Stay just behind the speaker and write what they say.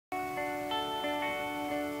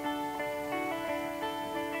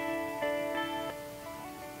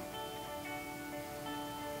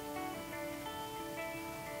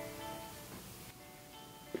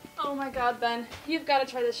Oh my god, Ben. You've got to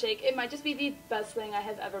try this shake. It might just be the best thing I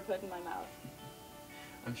have ever put in my mouth.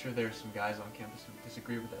 I'm sure there are some guys on campus who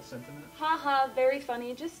disagree with that sentiment. Haha, very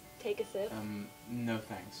funny. Just take a sip. No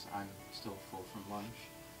thanks. I'm still full from lunch.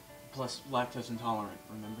 Plus, lactose intolerant,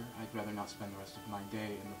 remember? I'd rather not spend the rest of my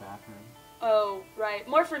day in the bathroom. Oh, right.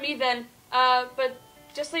 More for me then. But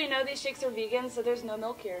just so you know, these shakes are vegan, so there's no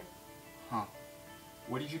milk here. Huh.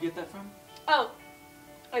 Where did you get that from? Oh,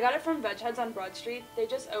 I got it from Veg Heads on Broad Street. They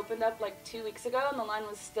just opened up like 2 weeks ago, and the line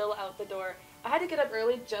was still out the door. I had to get up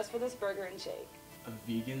early just for this burger and shake. A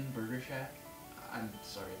vegan burger shack? I'm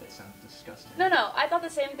sorry, that sounds disgusting. No, I thought the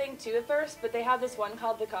same thing too at first, but they have this one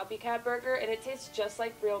called the Copycat Burger, and it tastes just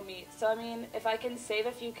like real meat. So, I mean, if I can save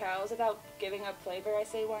a few cows without giving up flavor, I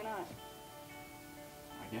say why not?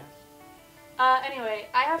 I guess. Anyway,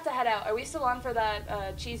 I have to head out. Are we still on for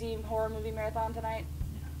that cheesy horror movie marathon tonight?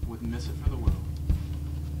 Yeah, wouldn't miss it for the world.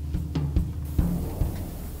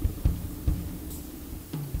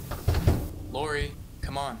 Lori,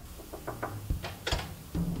 come on.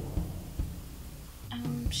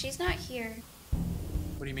 She's not here.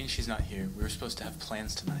 What do you mean she's not here? We were supposed to have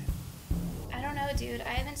plans tonight. I don't know, dude. I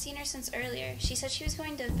haven't seen her since earlier. She said she was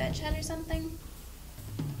going to Veg Head or something.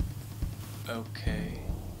 Okay.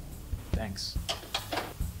 Thanks.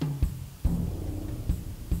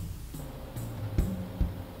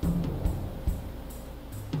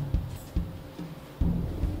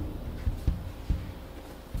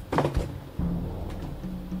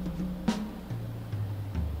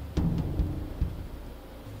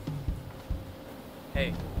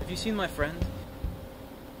 Hey, have you seen my friend?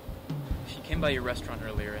 She came by your restaurant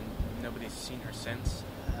earlier and nobody's seen her since.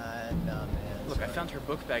 No, man. Look, sorry. I found her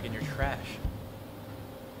book bag in your trash.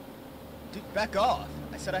 Dude, back off.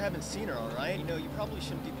 I said I haven't seen her, alright? You know, you probably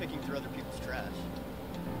shouldn't be picking through other people's trash.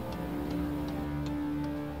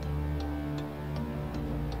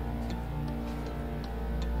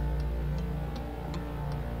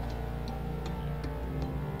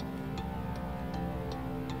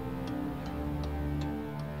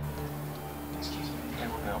 Excuse me,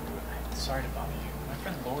 sorry to bother you. My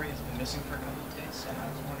friend Lori has been missing for a couple of days, and I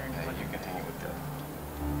was wondering how you could hang with them.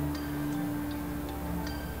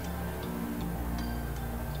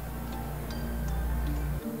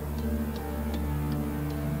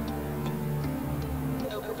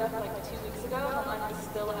 It opened up like 2 weeks ago, and the line was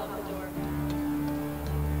still out the door.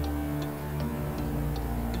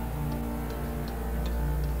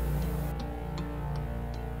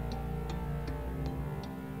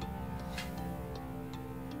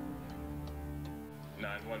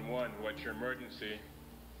 What's your emergency?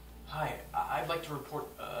 Hi, I'd like to report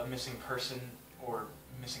a missing person, or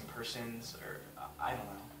missing persons, or I don't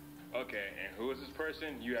know. Okay, and who is this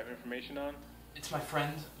person you have information on? It's my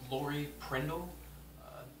friend, Lori Prindle.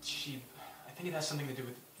 I think it has something to do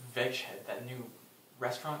with Veg Head, that new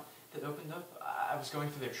restaurant that opened up. I was going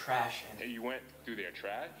through their trash and... You went through their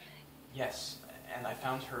trash? Yes, and I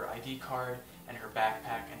found her ID card and her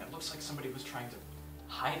backpack, and it looks like somebody was trying to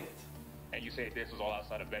hide it. And you say this was all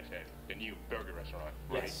outside of Veg Head, the new burger restaurant,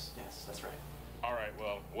 right? Yes, that's right. All right,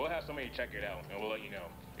 well, we'll have somebody check it out, and we'll let you know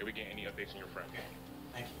if we get any updates on your friend. Okay,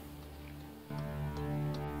 thank you.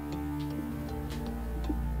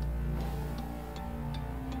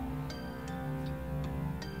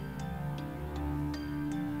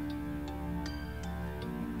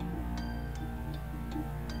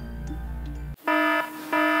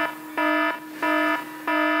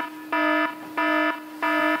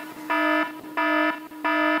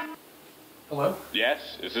 Hello?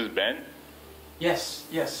 Yes, this is Ben. Yes,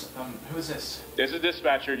 who is this? This is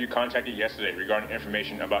dispatcher you contacted yesterday regarding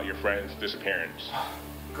information about your friend's disappearance.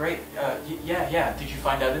 Great, yeah, did you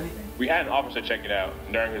find out anything? We had an officer check it out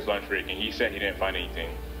during his lunch break, and he said he didn't find anything.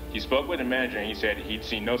 He spoke with the manager, and he said he'd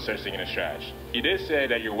seen no such thing in his trash. He did say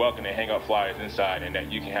that you're welcome to hang out flyers inside, and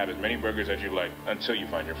that you can have as many burgers as you like until you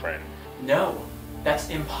find your friend. No, that's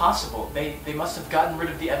impossible. They must have gotten rid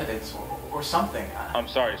of the evidence, or something. I'm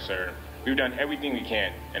sorry, sir. We've done everything we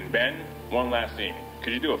can. And Ben, one last thing.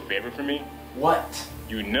 Could you do a favor for me? What?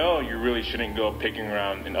 You know you really shouldn't go picking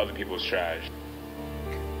around in other people's trash.